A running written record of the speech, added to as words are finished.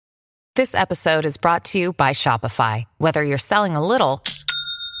This episode is brought to you by Shopify. Whether you're selling a little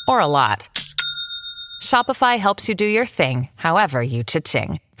or a lot, Shopify helps you do your thing, however you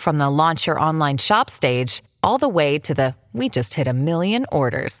cha-ching. From the launch your online shop stage, all the way to the we just hit 1 million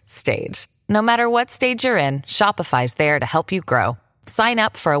orders stage. No matter what stage you're in, Shopify's there to help you grow. Sign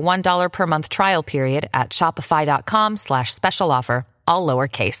up for a $1 per month trial period at shopify.com/special offer, all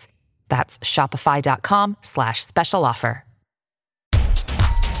lowercase. That's shopify.com/special offer.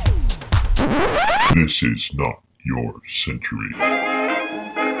 This is not your century.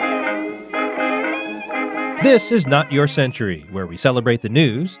 This is Not Your Century, where we celebrate the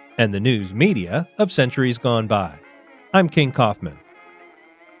news and the news media of centuries gone by. I'm King Kaufman.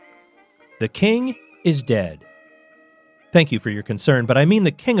 The king is dead. Thank you for your concern, but I mean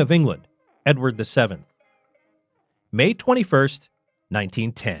the King of England, Edward VII. May 21st,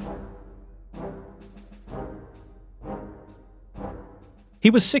 1910. He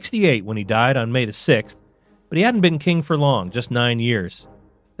was 68 when he died on May the 6th, but he hadn't been king for long, just 9 years.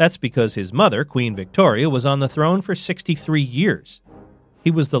 That's because his mother, Queen Victoria, was on the throne for 63 years. He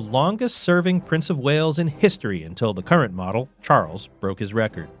was the longest-serving Prince of Wales in history until the current model, Charles, broke his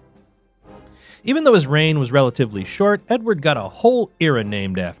record. Even though his reign was relatively short, Edward got a whole era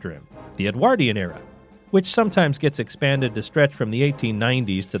named after him, the Edwardian era, which sometimes gets expanded to stretch from the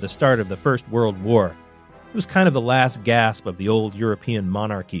 1890s to the start of the First World War. It was kind of the last gasp of the old European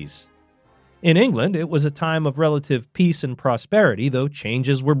monarchies. In England, it was a time of relative peace and prosperity, though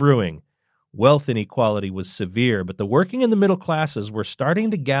changes were brewing. Wealth inequality was severe, but the working and the middle classes were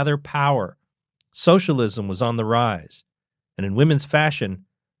starting to gather power. Socialism was on the rise, and in women's fashion,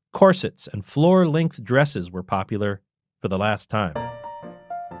 corsets and floor-length dresses were popular for the last time.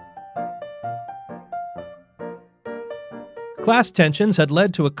 Class tensions had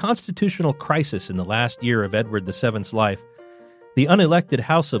led to a constitutional crisis in the last year of Edward VII's life. The unelected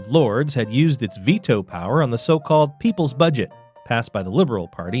House of Lords had used its veto power on the so-called People's Budget, passed by the Liberal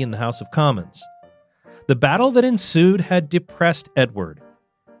Party in the House of Commons. The battle that ensued had depressed Edward.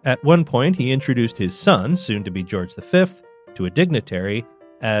 At one point, he introduced his son, soon to be George V, to a dignitary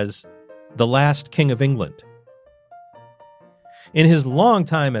as the last King of England. In his long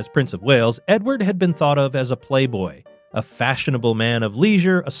time as Prince of Wales, Edward had been thought of as a playboy, a fashionable man of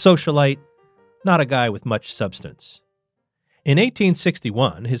leisure, a socialite, not a guy with much substance. In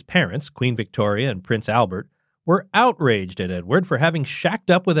 1861, his parents, Queen Victoria and Prince Albert, were outraged at Edward for having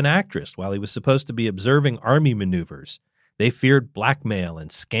shacked up with an actress while he was supposed to be observing army maneuvers. They feared blackmail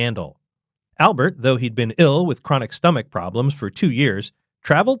and scandal. Albert, though he'd been ill with chronic stomach problems for 2 years,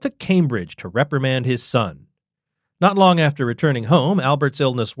 traveled to Cambridge to reprimand his son. Not long after returning home, Albert's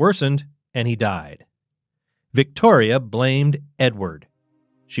illness worsened, and he died. Victoria blamed Edward.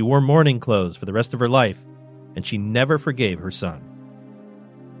 She wore mourning clothes for the rest of her life, and she never forgave her son.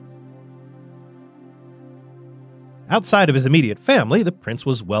 Outside of his immediate family, the prince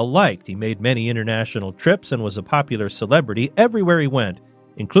was well-liked. He made many international trips and was a popular celebrity everywhere he went,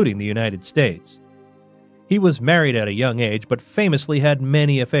 including the United States. He was married at a young age, but famously had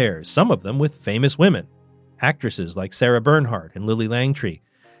many affairs, some of them with famous women, actresses like Sarah Bernhardt and Lily Langtry.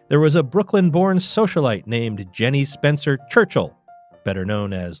 There was a Brooklyn-born socialite named Jenny Spencer Churchill, better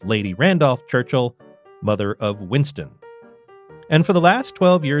known as Lady Randolph Churchill, mother of Winston. And for the last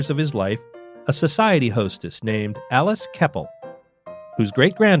 12 years of his life, a society hostess named Alice Keppel, whose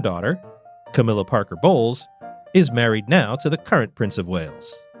great-granddaughter, Camilla Parker Bowles, is married now to the current Prince of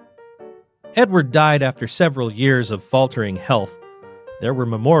Wales. Edward died after several years of faltering health. There were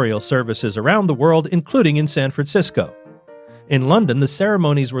memorial services around the world, including in San Francisco. In London, the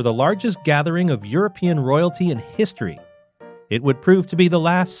ceremonies were the largest gathering of European royalty in history. It would prove to be the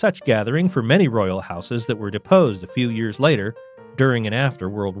last such gathering for many royal houses that were deposed a few years later, during and after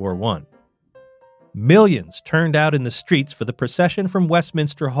World War I. Millions turned out in the streets for the procession from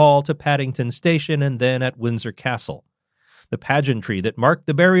Westminster Hall to Paddington Station and then at Windsor Castle. The pageantry that marked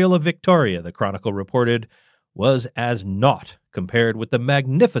the burial of Victoria, the Chronicle reported, was as naught compared with the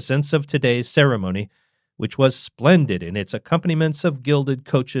magnificence of today's ceremony, which was splendid in its accompaniments of gilded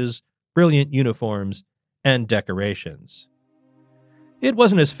coaches, brilliant uniforms, and decorations. It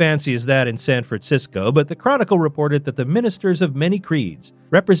wasn't as fancy as that in San Francisco, but the Chronicle reported that the ministers of many creeds,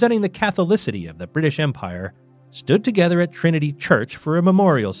 representing the Catholicity of the British Empire, stood together at Trinity Church for a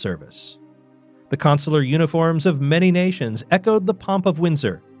memorial service. The consular uniforms of many nations echoed the pomp of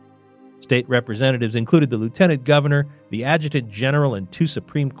Windsor. State representatives included the lieutenant governor, the adjutant general, and 2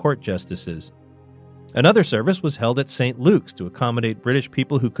 Supreme Court justices. Another service was held at St. Luke's to accommodate British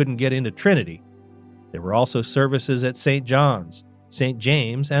people who couldn't get into Trinity. There were also services at St. John's, St.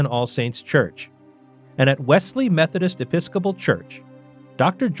 James, and All Saints Church. And at Wesley Methodist Episcopal Church,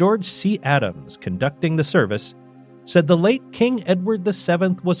 Dr. George C. Adams, conducting the service, said the late King Edward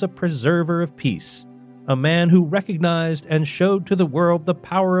VII was a preserver of peace, a man who recognized and showed to the world the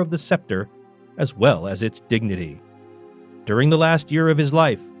power of the scepter as well as its dignity. During the last year of his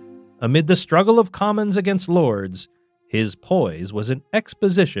life, amid the struggle of commons against lords, his poise was an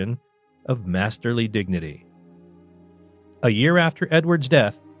exposition of masterly dignity. A year after Edward's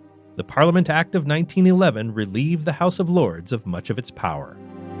death, the Parliament Act of 1911 relieved the House of Lords of much of its power.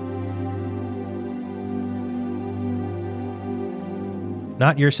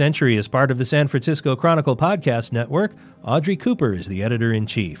 Not Your Century is part of the San Francisco Chronicle podcast network. Audrey Cooper is the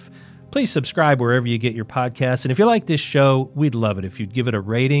editor-in-chief. Please subscribe wherever you get your podcasts, and if you like this show, we'd love it if you'd give it a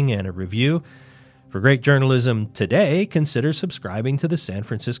rating and a review. For great journalism today, consider subscribing to the San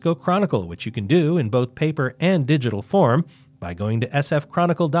Francisco Chronicle, which you can do in both paper and digital form by going to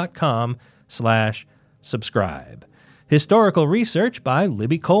sfchronicle.com/subscribe. Historical research by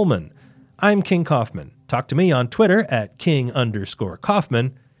Libby Coleman. I'm King Kaufman. Talk to me on Twitter at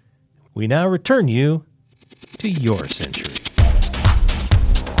King_Kaufman. We now return you to your century.